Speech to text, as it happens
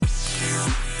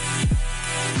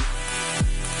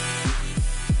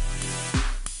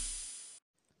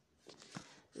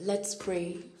Let's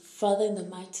pray. Father, in the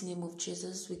mighty name of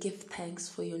Jesus, we give thanks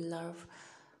for your love.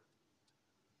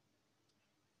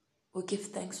 We give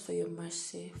thanks for your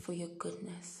mercy, for your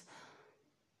goodness.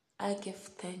 I give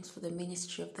thanks for the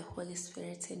ministry of the Holy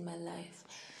Spirit in my life.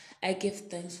 I give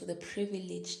thanks for the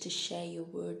privilege to share your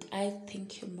word. I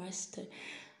thank you, Master,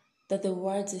 that the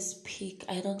words I speak,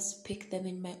 I don't speak them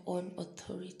in my own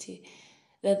authority.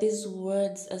 That these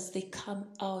words, as they come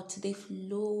out, they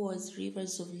flow as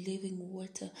rivers of living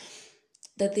water.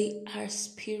 That they are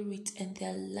spirit and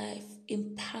their life,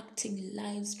 impacting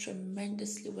lives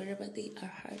tremendously wherever they are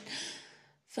heard.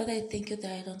 Father, I thank you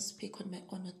that I don't speak on my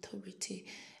own authority.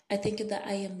 I thank you that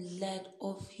I am led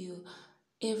of you.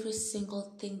 Every single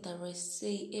thing that I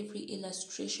say, every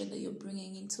illustration that you're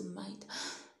bringing into mind,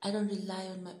 I don't rely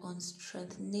on my own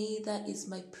strength. Neither is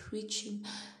my preaching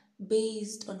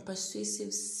based on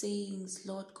persuasive sayings,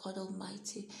 Lord God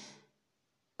Almighty,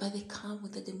 but they come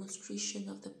with a demonstration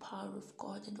of the power of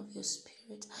God and of your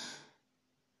Spirit.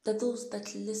 That those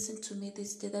that listen to me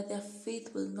this day, that their faith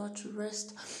will not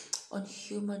rest on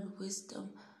human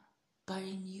wisdom, but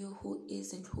in you who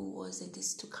is and who was and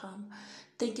is to come.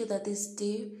 Thank you that this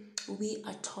day we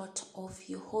are taught of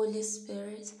you. Holy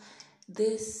Spirit,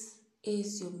 this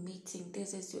is your meeting.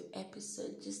 This is your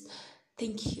episode. Just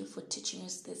thank you for teaching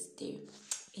us this day.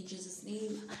 In Jesus'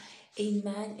 name,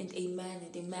 amen and amen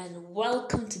and amen.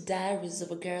 Welcome to Diaries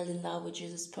of a Girl in Love with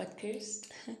Jesus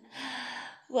podcast.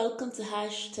 Welcome to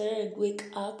hashtag Wake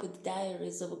Up with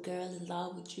Diaries of a Girl in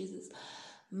Love with Jesus.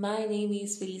 My name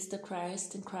is Felista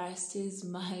Christ, and Christ is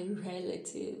my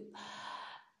relative.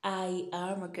 I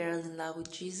am a girl in love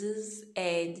with Jesus,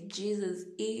 and Jesus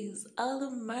is all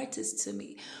that matters to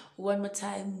me. One more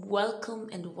time, welcome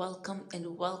and welcome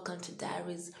and welcome to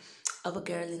Diaries of a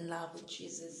Girl in Love with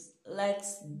Jesus.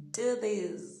 Let's do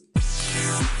this.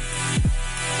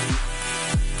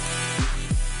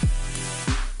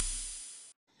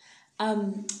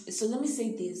 So let me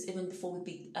say this even before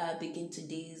we begin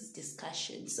today's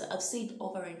discussion. So I've said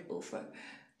over and over,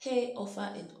 hey,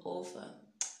 over and over.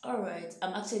 Alright,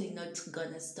 I'm actually not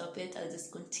gonna stop it, I'll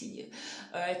just continue.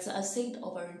 Alright, so I've said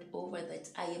over and over that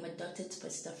I am a daughter to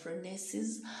Pastor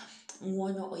Frenesis,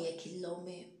 Mwono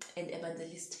Oyakilome, and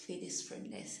Evangelist Phyllis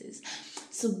Frenesis.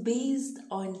 So based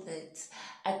on that,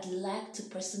 I'd like to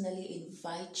personally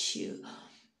invite you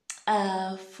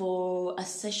for a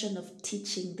session of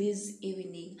teaching this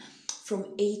evening from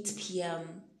 8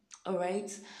 p.m. All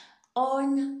right,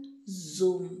 on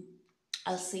Zoom.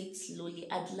 I'll say it slowly.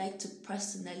 I'd like to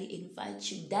personally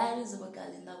invite you. Diaries of a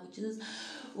Girl in Love with Jesus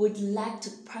would like to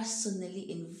personally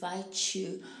invite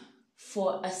you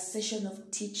for a session of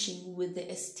teaching with the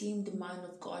esteemed man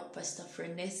of God, Pastor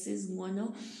Frenesis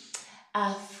Mono,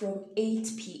 from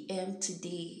 8 p.m.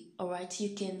 today. All right,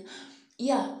 you can,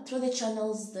 through the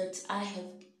channels that I have.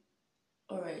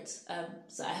 Alright,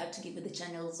 so I have to give you the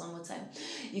channels one more time.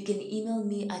 You can email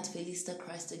me at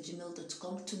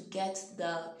felistachrist@gmail.com to get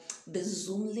the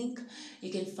Zoom link. You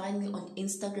can find me on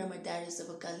Instagram at Diaries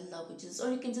of a Girl in Love with Jesus,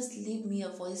 or you can just leave me a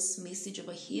voice message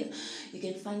over here. You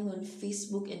can find me on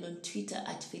Facebook and on Twitter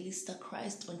at Felista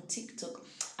Christ, on TikTok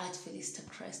at Felista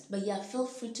Christ. But feel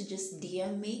free to just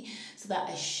DM me so that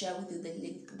I share with you the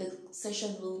link. The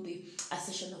session will be a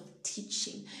session of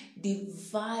teaching,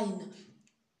 divine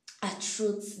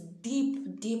truths,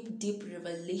 deep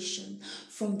revelation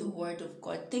from the Word of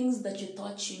God. Things that you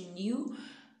thought you knew,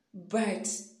 but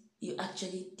you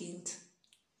actually didn't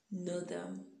know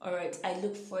them. All right, I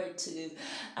look forward to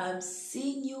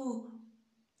seeing you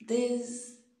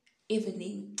this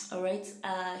evening. All right,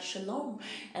 shalom,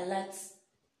 and let's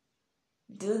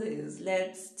do this.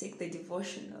 Let's take the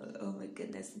devotional. Oh my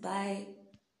goodness, bye.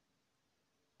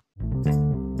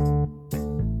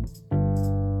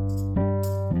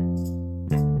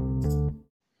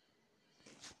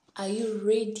 Are you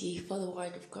ready for the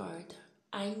Word of God?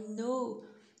 I know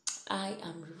I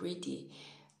am ready.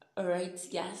 Alright,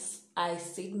 yes, I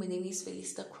said my name is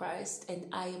Felista Christ,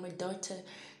 and I am a daughter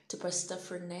to Pastor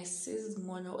Frenesis,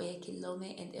 Mono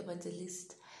Oyakilome, and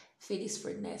Evangelist Phyllis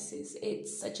Frenesis.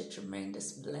 It's such a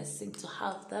tremendous blessing to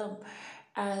have them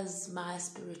as my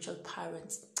spiritual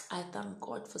parents. I thank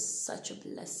God for such a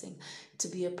blessing to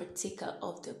be a partaker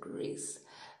of the grace.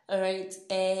 All right,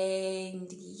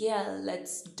 and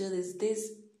let's do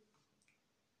this.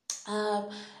 I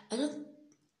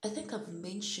think I've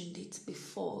mentioned it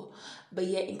before, but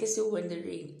in case you're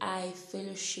wondering, I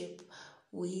fellowship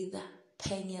with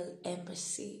Peniel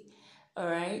Embassy. All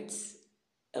right,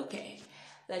 okay,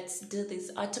 let's do this.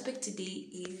 Our topic today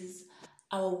is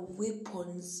our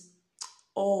weapons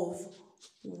of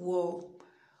war.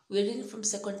 We're reading from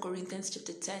 2 Corinthians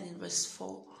chapter 10 and verse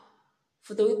 4.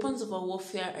 For the weapons of our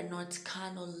warfare are not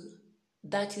carnal,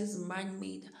 that is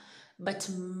man-made, but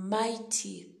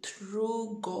mighty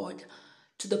through God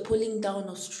to the pulling down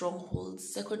of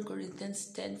strongholds. 2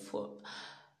 Corinthians 10:4.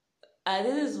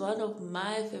 This is one of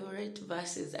my favorite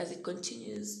verses as it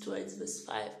continues towards verse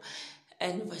 5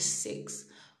 and verse 6.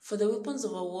 For the weapons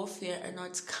of our warfare are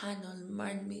not carnal,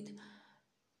 man-made,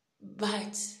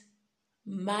 but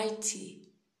mighty.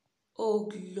 Oh,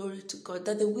 glory to God.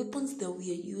 That the weapons that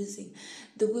we are using,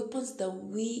 the weapons that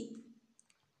we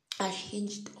are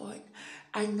hinged on,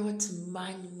 are not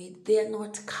man-made. They are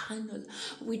not carnal.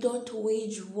 We don't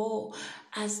wage war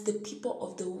as the people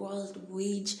of the world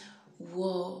wage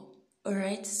war.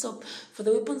 Alright? So, for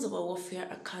the weapons of our warfare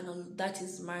are carnal, that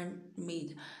is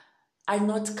man-made. Are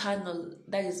not carnal,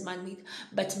 that is man-made,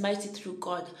 but mighty through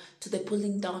God to the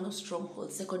pulling down of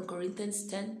strongholds. 2 Corinthians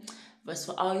 10, verse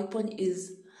 4. Our weapon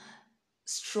is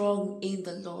strong in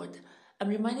the Lord. I'm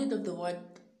reminded of the word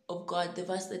of God, the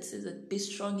verse that says that be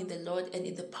strong in the Lord and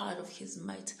in the power of his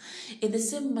might. In the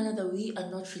same manner that we are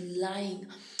not relying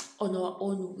on our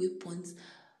own weapons,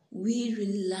 we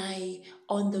rely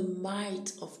on the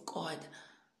might of God.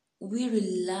 We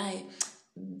rely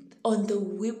on the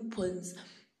weapons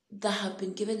that have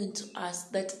been given unto us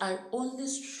that are only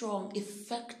strong,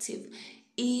 effective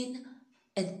in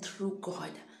and through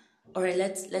God. All right,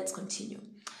 let's continue.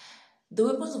 The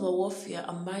weapons of our warfare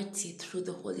are mighty through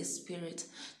the Holy Spirit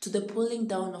to the pulling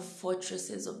down of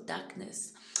fortresses of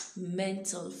darkness,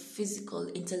 mental, physical,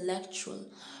 intellectual,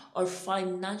 or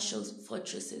financial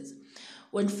fortresses.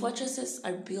 When fortresses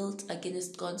are built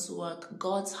against God's work,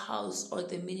 God's house, or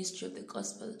the ministry of the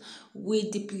gospel,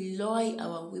 we deploy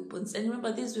our weapons. And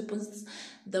remember, these weapons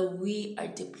that we are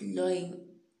deploying,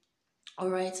 all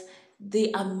right,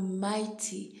 they are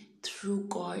mighty through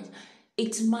God.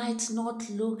 It might not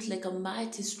look like a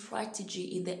mighty strategy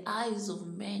in the eyes of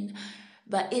men,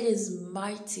 but it is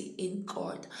mighty in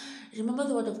God. Remember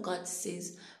the word of God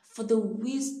says, for the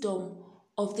wisdom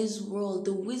of this world,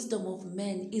 the wisdom of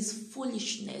men is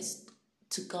foolishness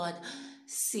to God.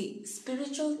 See,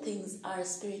 spiritual things are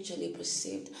spiritually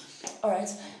perceived. All right.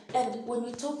 And when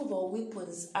we talk about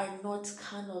weapons are not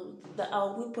carnal, that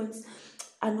our weapons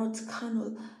are not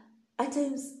carnal, at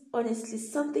times, honestly,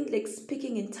 something like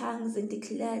speaking in tongues and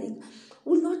declaring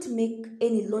will not make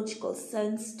any logical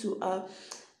sense to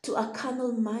a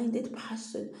carnal-minded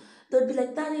person. They'll be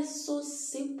like, that is so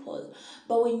simple.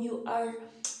 But when you are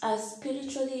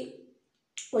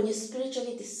when you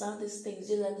spiritually discern these things,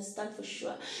 you'll understand for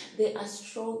sure they are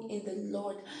strong in the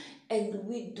Lord, and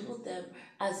we do them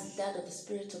as led of the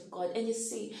Spirit of God. And you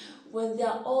see, when there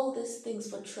are all these things,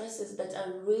 fortresses that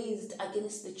are raised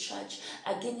against the church,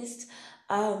 against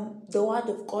the word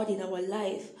of God in our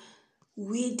life,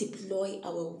 we deploy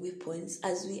our weapons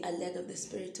as we are led of the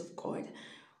Spirit of God.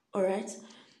 All right?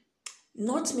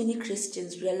 Not many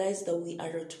Christians realize that we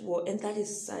are at war, and that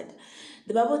is sad.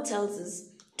 The Bible tells us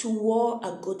to war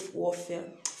a good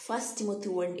warfare. 1 Timothy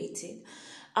 1:18.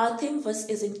 Our theme verse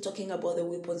isn't talking about the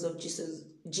weapons of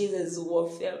Jesus'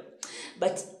 warfare,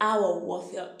 but our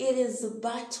warfare. It is a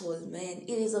battle, man.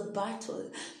 It is a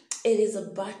battle. It is a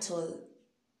battle.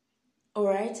 All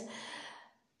right?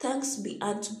 Thanks be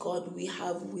unto God, we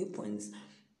have weapons.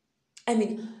 I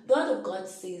mean, the word of God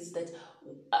says that,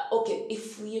 okay,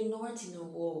 if we are not in a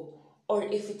war, or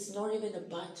if it's not even a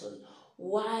battle,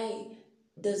 why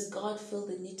does God feel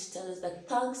the need to tell us that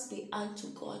thanks be unto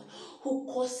God who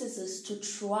causes us to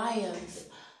triumph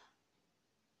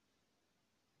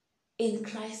in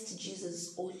Christ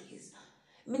Jesus always?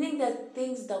 Meaning that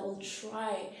things that will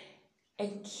try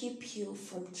and keep you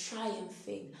from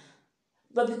triumphing,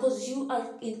 but because you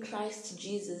are in Christ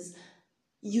Jesus,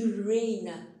 you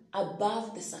reign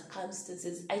above the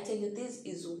circumstances. I tell you, this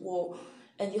is war,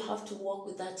 and you have to walk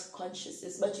with that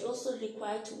consciousness, but you also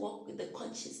require to walk with the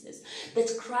consciousness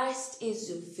that Christ is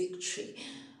your victory,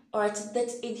 all right,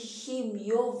 that in him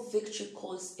your victory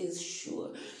cause is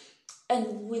sure.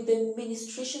 And with the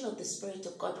ministration of the Spirit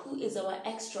of God, who is our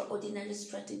extraordinary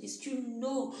strategist, you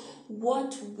know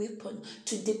what weapon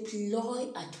to deploy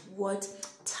at what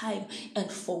time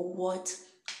and for what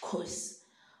cause.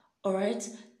 All right?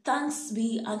 Thanks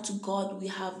be unto God, we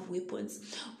have weapons.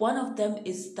 One of them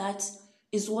is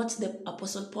what the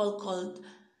Apostle Paul called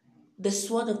the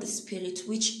sword of the Spirit,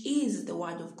 which is the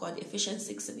word of God, Ephesians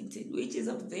 6:17, which is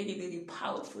a very, very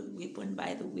powerful weapon,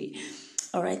 by the way.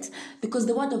 All right? Because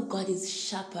the word of God is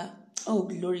sharper. Oh,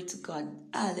 glory to God.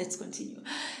 Let's continue.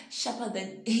 Sharper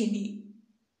than any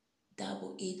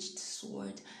double-edged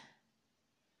sword.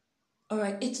 All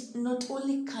right, it not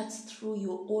only cuts through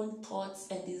your own thoughts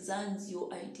and discerns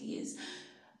your ideas,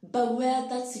 But where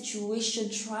that situation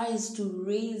tries to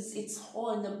raise its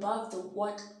horn above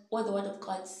what the word of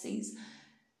God says,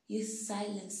 you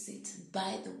silence it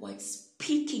by the word,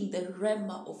 speaking the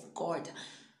rhema of God.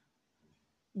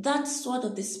 That sword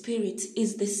of the Spirit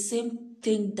is the same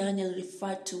thing Daniel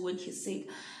referred to when he said,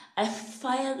 a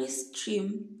fiery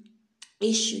stream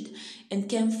issued and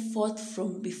came forth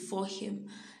from before him.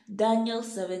 Daniel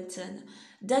 7:10.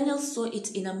 Daniel saw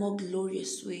it in a more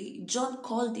glorious way. John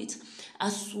called it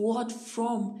a sword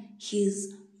from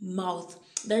his mouth.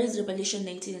 That is Revelation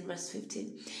 19 and verse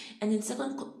 15. And in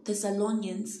 2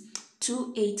 Thessalonians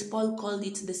 2:8, Paul called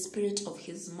it the spirit of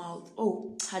his mouth.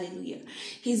 Oh, hallelujah.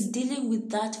 He's dealing with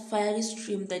that fiery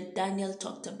stream that Daniel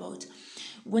talked about.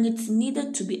 When it's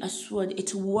needed to be a sword,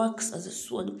 it works as a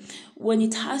sword. When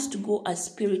it has to go as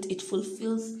spirit, it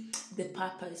fulfills the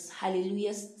purpose.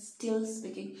 Hallelujah. Still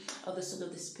speaking of the sword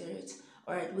of the Spirit,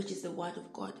 alright, which is the word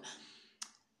of God.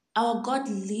 Our God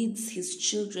leads his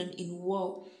children in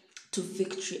war to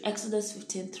victory. Exodus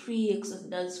 15:3,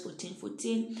 Exodus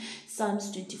 14:14,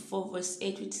 Psalms 24 verse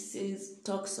 8, which says,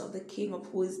 talks of the King of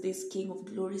who is this King of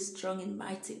glory, strong and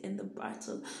mighty in the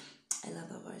battle. I love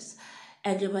that verse.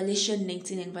 And Revelation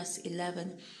 19 and verse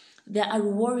 11. There are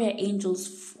warrior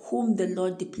angels whom the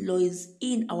Lord deploys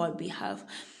in our behalf.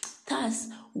 Thus,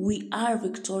 we are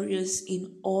victorious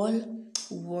in all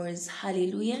wars.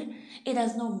 Hallelujah. It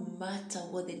does not matter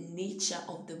what the nature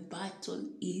of the battle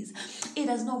is. It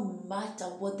does not matter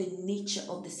what the nature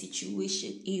of the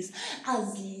situation is.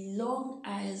 As long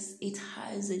as it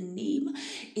has a name,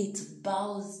 it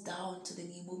bows down to the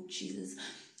name of Jesus.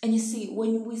 And you see,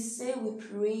 when we say we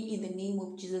pray in the name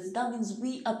of Jesus, that means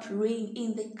we are praying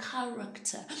in the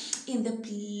character, in the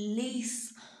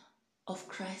place of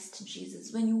Christ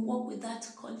Jesus. When you walk with that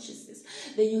consciousness,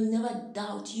 then you'll never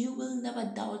doubt. You will never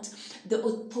doubt the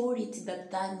authority that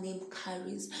that name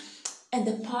carries and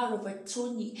the power of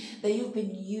attorney that you've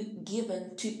been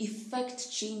given to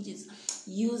effect changes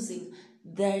using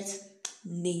that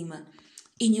name.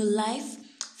 In your life,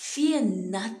 fear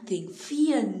nothing,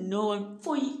 fear no one,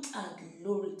 for you are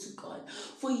glory to God.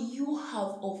 For you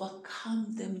have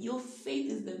overcome them. Your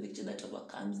faith is the victory that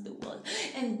overcomes the world.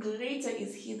 And greater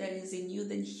is he that is in you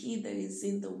than he that is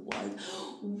in the world.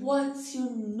 Once you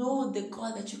know the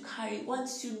God that you carry,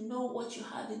 once you know what you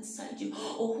have inside you,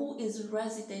 or who is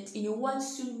resident in you,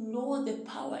 once you know the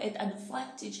power and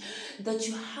advantage that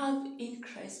you have in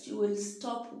Christ, you will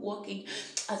stop walking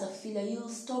as a failure. You'll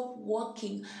stop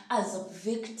walking as a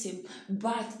victim,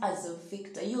 but as a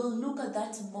victor. You'll look at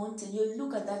that mountain, you'll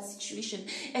look at that situation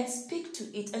and speak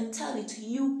to it and tell it,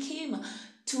 you came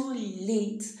too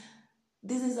late.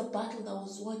 This is a battle that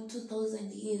was won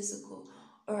 2,000 years ago.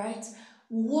 All right?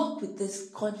 Walk with this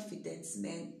confidence,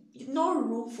 man. No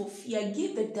room for fear.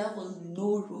 Give the devil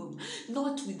no room.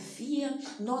 Not with fear,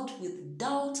 not with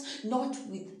doubt, not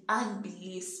with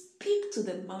unbelief. Speak to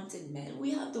the mountain, man.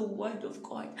 We have the word of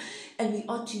God, and we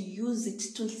ought to use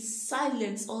it to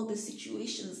silence all the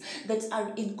situations that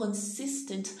are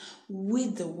inconsistent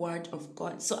with the word of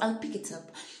God. So I'll pick it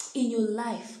up. In your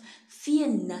life, fear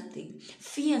nothing,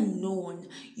 fear no one.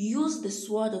 Use the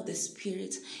sword of the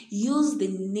Spirit. Use the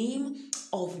name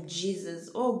of Jesus.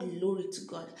 Oh, glory to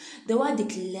God. The word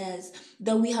declares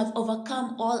that we have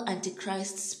overcome all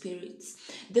antichrist spirits.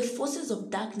 The forces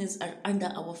of darkness are under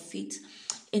our feet.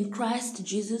 In Christ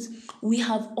Jesus, we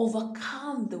have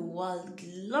overcome the world.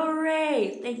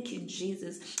 Glory. Thank you,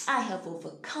 Jesus. I have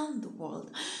overcome the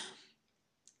world.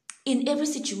 In every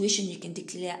situation, you can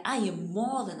declare, I am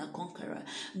more than a conqueror.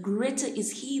 Greater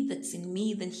is he that's in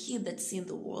me than he that's in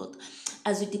the world.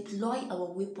 As we deploy our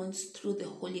weapons through the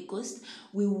Holy Ghost,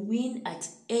 we win at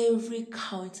every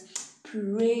count.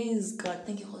 Praise God.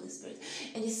 Thank you, Holy Spirit.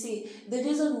 And you see, the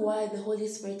reason why the Holy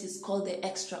Spirit is called the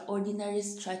extraordinary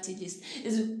strategist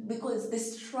is because the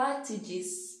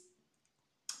strategists,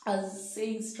 as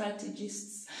saying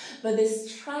strategists, but the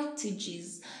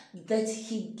strategies that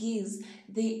he gives,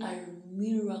 they are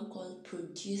miracle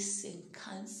producing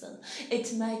counsel.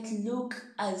 It might look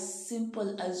as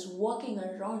simple as walking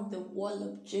around the wall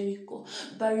of Jericho,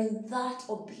 but in that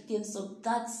obedience of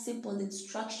that simple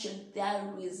instruction,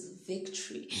 there is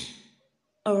victory.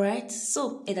 All right,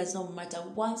 so it does not matter.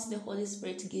 Once the Holy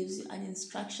Spirit gives you an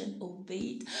instruction,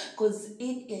 obey it, because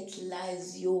in it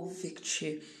lies your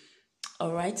victory.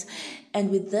 All right,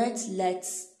 and with that,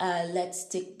 let's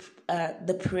take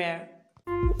the prayer.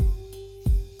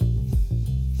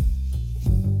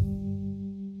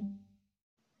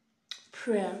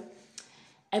 Prayer.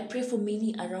 I pray for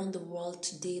many around the world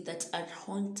today that are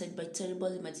haunted by terrible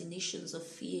imaginations of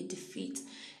fear, defeat,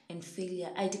 and failure.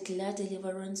 I declare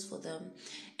deliverance for them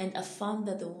and affirm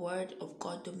that the word of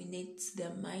God dominates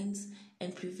their minds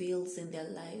and prevails in their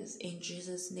lives. In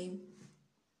Jesus' name,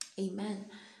 amen.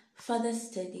 Further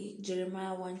study,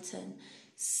 Jeremiah 1:10.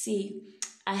 See,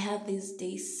 I have these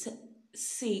days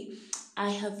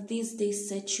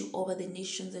set you over the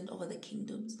nations and over the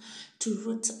kingdoms, to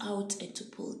root out and to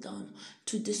pull down,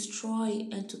 to destroy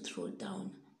and to throw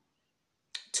down,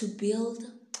 to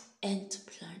build and to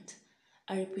plant.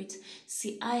 I repeat,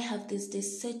 see, I have this day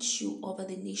set you over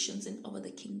the nations and over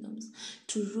the kingdoms,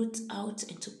 to root out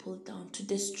and to pull down, to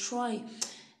destroy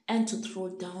and to throw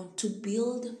down, to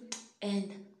build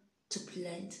and to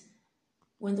plant.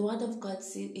 When the word of God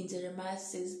says in Jeremiah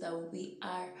says that we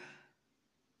are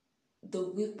the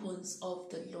weapons of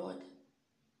the Lord,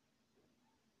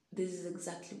 this is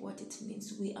exactly what it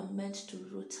means. We are meant to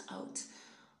root out,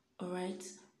 all right?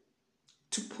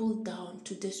 To pull down,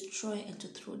 to destroy, and to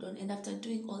throw down. And after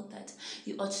doing all that,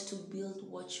 you ought to build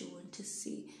what you want to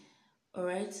see. All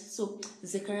right? So,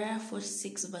 Zechariah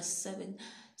 4:6 verse 7.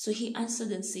 So he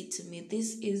answered and said to me,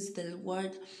 this is the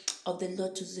word of the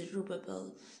Lord to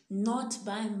Zerubbabel, not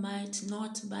by might,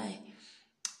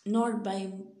 nor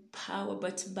by power,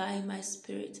 but by my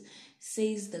spirit,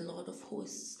 says the Lord of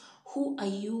hosts. Who are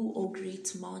you, O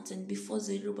great mountain? Before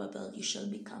Zerubbabel you shall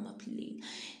become a plain,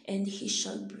 and he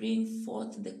shall bring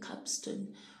forth the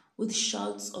capstone with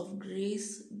shouts of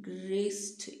grace,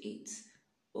 grace to it.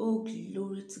 Oh,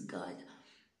 glory to God.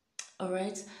 All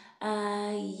right.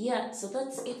 So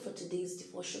that's it for today's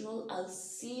devotional. I'll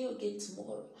see you again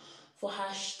tomorrow for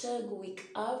 #Week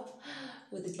Up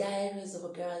with the Diaries of a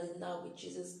Girl in Love with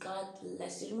Jesus. God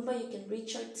bless you. Remember, you can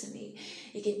reach out to me.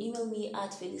 You can email me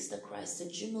at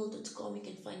felistachrist@gmail.com. You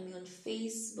can find me on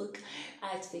Facebook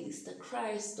at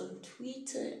felistachrist, on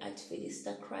Twitter at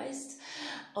felistachrist,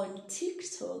 on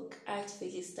TikTok at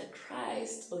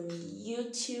felistachrist, on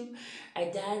YouTube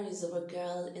at Diaries of a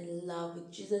Girl in Love with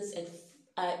Jesus, and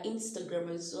Instagram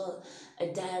as well,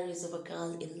 Diaries of a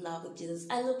Girl in Love with Jesus.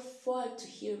 I look forward to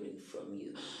hearing from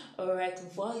you. All right,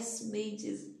 voice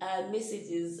messages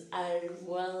are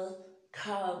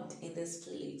welcomed in this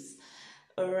place.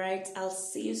 All right, I'll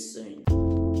see you soon.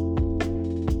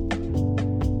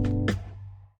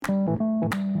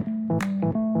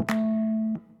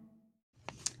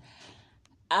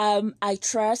 I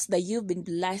trust that you've been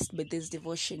blessed with this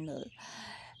devotional,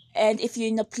 and if you're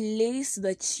in a place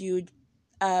that you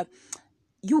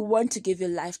want to give your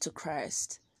life to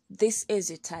Christ, this is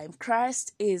your time.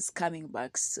 Christ is coming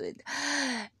back soon,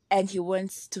 and he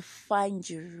wants to find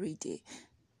you ready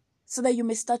so that you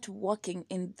may start walking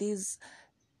in this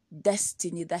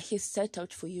destiny that he set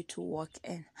out for you to walk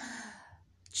in.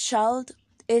 Child,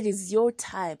 it is your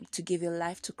time to give your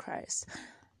life to Christ.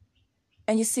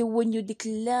 And you see, when you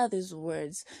declare these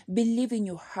words, believe in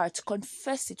your heart,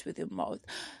 confess it with your mouth,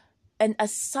 and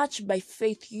as such, by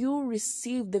faith, you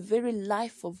receive the very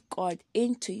life of God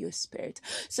into your spirit.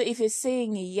 So if you're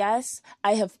saying, yes,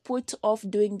 I have put off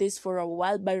doing this for a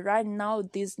while, but right now,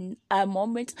 this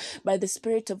moment, by the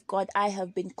Spirit of God, I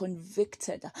have been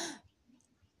convicted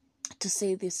to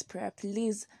say this prayer.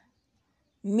 Please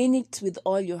mean it with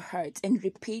all your heart and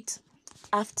repeat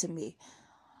after me.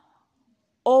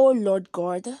 Oh Lord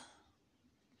God,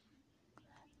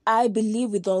 I believe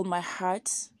with all my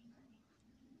heart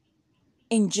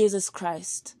in Jesus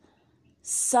Christ,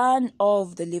 Son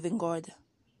of the living God.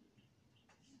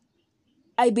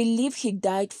 I believe he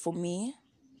died for me,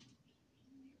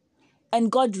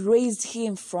 and God raised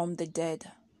him from the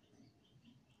dead.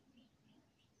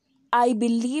 I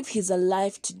believe he's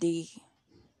alive today.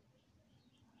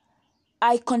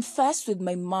 I confess with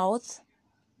my mouth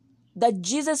that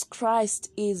Jesus Christ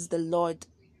is the Lord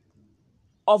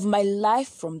of my life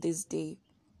from this day.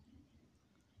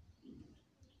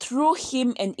 Through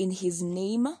him and in his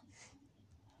name,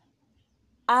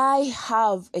 I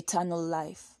have eternal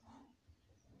life.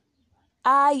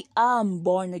 I am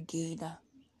born again.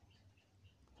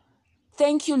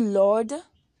 Thank you, Lord,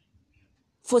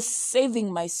 for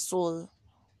saving my soul.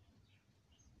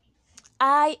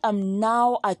 I am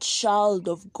now a child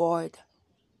of God.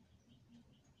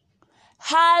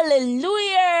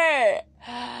 Hallelujah!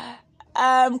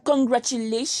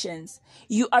 Congratulations.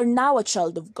 You are now a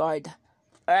child of God.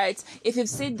 All right. If you've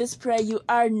said this prayer, you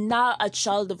are now a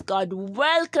child of God.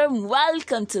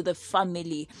 Welcome to the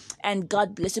family. And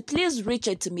God bless you. Please reach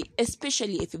out to me,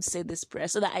 especially if you've said this prayer,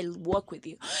 so that I'll work with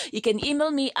you. You can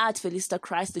email me at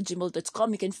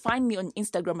felistachrist@gmail.com. You can find me on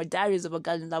Instagram at Diaries of a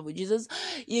Girl in Love with Jesus.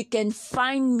 You can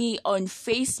find me on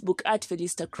Facebook at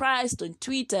Felista Christ, on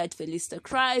Twitter at Felista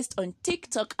Christ, on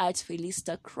TikTok at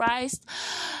Felista Christ.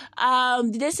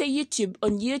 Did I say YouTube?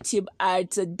 On YouTube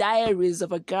at Diaries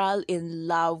of a Girl in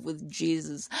Love with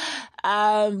Jesus.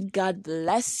 God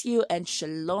bless you and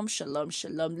shalom, shalom,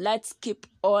 shalom. Let's keep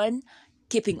on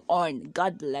keeping on.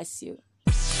 God bless you.